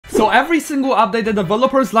So every single update, the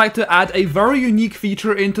developers like to add a very unique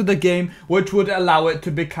feature into the game, which would allow it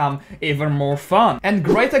to become even more fun. And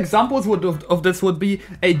great examples of this would be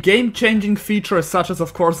a game-changing feature such as,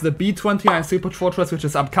 of course, the B-29 Super Fortress, which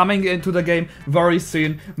is upcoming into the game very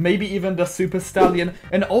soon, maybe even the Super Stallion,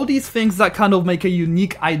 and all these things that kind of make a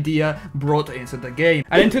unique idea brought into the game.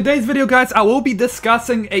 And in today's video, guys, I will be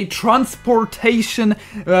discussing a transportation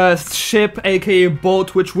ship, aka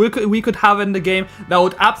boat, which we could have in the game that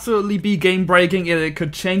would absolutely be game breaking, and it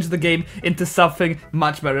could change the game into something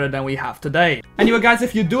much better than we have today. Anyway, guys,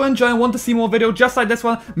 if you do enjoy and want to see more videos just like this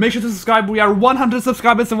one, make sure to subscribe. We are 100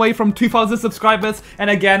 subscribers away from 2,000 subscribers, and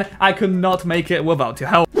again, I could not make it without your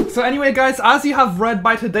help. So anyway, guys, as you have read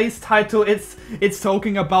by today's title, it's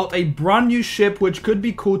talking about a brand new ship which could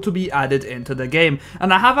be cool to be added into the game.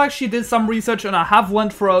 And I have actually did some research, and I have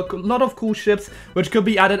went for a lot of cool ships which could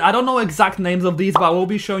be added. I don't know exact names of these, but I will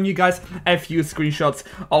be showing you guys a few screenshots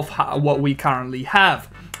of what we currently have.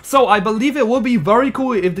 So I believe it will be very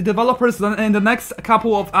cool if the developers in the next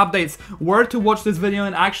couple of updates were to watch this video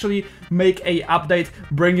and actually make a update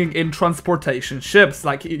bringing in transportation ships.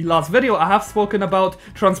 Like last video, I have spoken about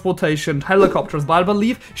transportation helicopters, but I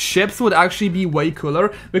believe ships would actually be way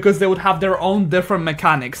cooler because they would have their own different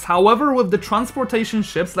mechanics. However, with the transportation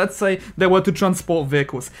ships, let's say they were to transport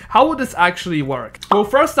vehicles, how would this actually work? Well,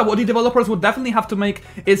 first what the developers would definitely have to make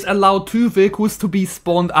is allow two vehicles to be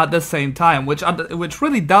spawned at the same time, which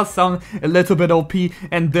really does sound a little bit OP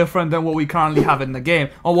and different than what we currently have in the game.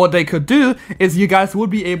 Or what they could do is you guys would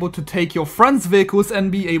be able to take your friends' vehicles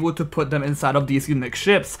and be able to put them inside of these unique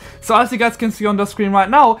ships. So as you guys can see on the screen right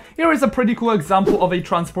now, here is a pretty cool example of a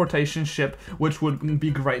transportation ship which would be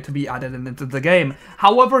great to be added into the game.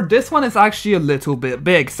 However, this one is actually a little bit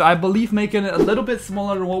big, so I believe making it a little bit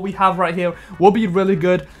smaller than what we have right here will be really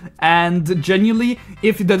good. And genuinely,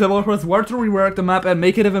 if the developers were to rework the map and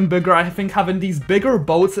make it even bigger, I think having these bigger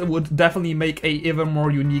boats, it would definitely make a even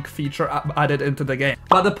more unique feature added into the game.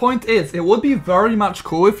 But the point is, it would be very much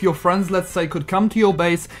cool if your friends, let's say, could come to your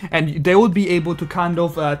base and they would be able to kind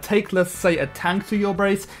of take, let's say, a tank to your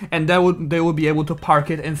base, and they would be able to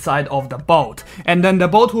park it inside of the boat. And then the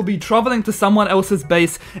boat will be traveling to someone else's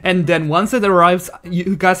base, and then once it arrives,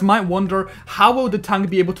 you guys might wonder, how will the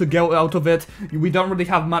tank be able to get out of it? We don't really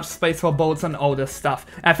have much space for boats and all this stuff.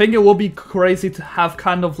 I think it will be crazy to have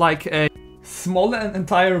kind of like a small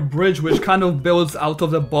entire bridge which kind of builds out of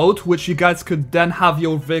the boat, which you guys could then have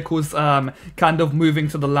your vehicles kind of moving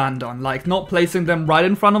to the land on, like not placing them right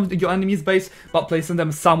in front of your enemy's base, but placing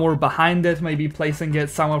them somewhere behind it, maybe placing it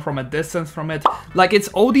somewhere from a distance from it. Like, it's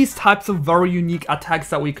all these types of very unique attacks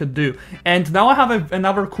that we could do. And now I have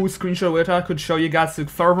another cool screenshot which I could show you guys to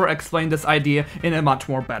further explain this idea in a much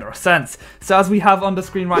more better sense. So as we have on the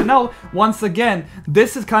screen right now, once again,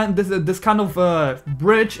 this kind of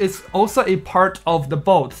bridge is also a part of the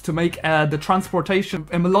boat to make the transportation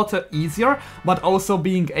a lot easier, but also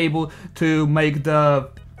being able to make the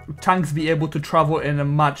tanks be able to travel in a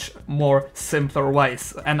much more simpler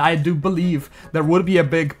ways. And I do believe there would be a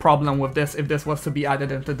big problem with this if this was to be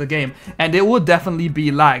added into the game, and it would definitely be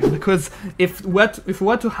lag, because if we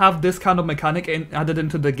were to have this kind of mechanic added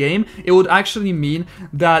into the game, it would actually mean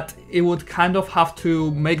that it would kind of have to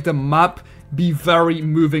make the map be very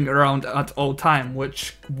moving around at all time,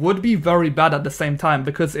 which would be very bad at the same time,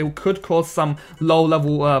 because it could cause some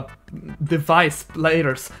low-level device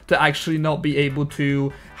players to actually not be able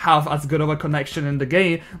to have as good of a connection in the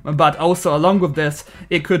game. But also, along with this,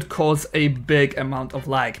 it could cause a big amount of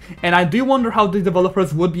lag. And I do wonder how the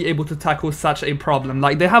developers would be able to tackle such a problem.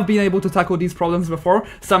 Like, they have been able to tackle these problems before,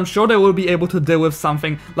 so I'm sure they will be able to deal with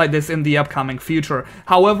something like this in the upcoming future.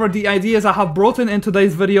 However, the ideas I have brought in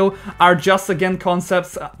today's video are just, again,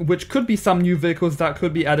 concepts, which could be some new vehicles that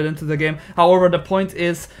could be added into the game. However, the point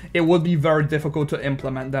is, it would be very difficult to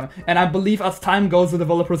implement them. And I believe as time goes, the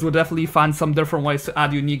developers will definitely find some different ways to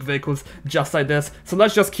add unique vehicles just like this. So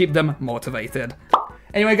let's just keep them motivated.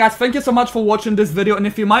 Anyway, guys, thank you so much for watching this video, and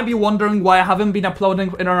if you might be wondering why I haven't been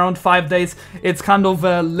uploading in around 5 days, it's kind of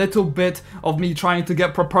a little bit of me trying to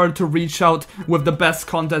get prepared to reach out with the best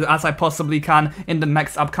content as I possibly can in the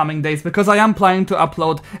next upcoming days, because I am planning to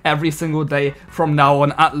upload every single day from now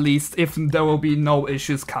on, at least, if there will be no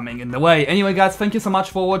issues coming in the way. Anyway, guys, thank you so much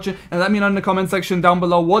for watching, and let me know in the comment section down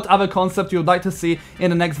below what other concept you would like to see in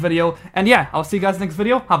the next video. And yeah, I'll see you guys next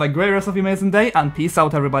video. Have a great rest of your amazing day, and peace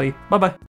out, everybody. Bye-bye.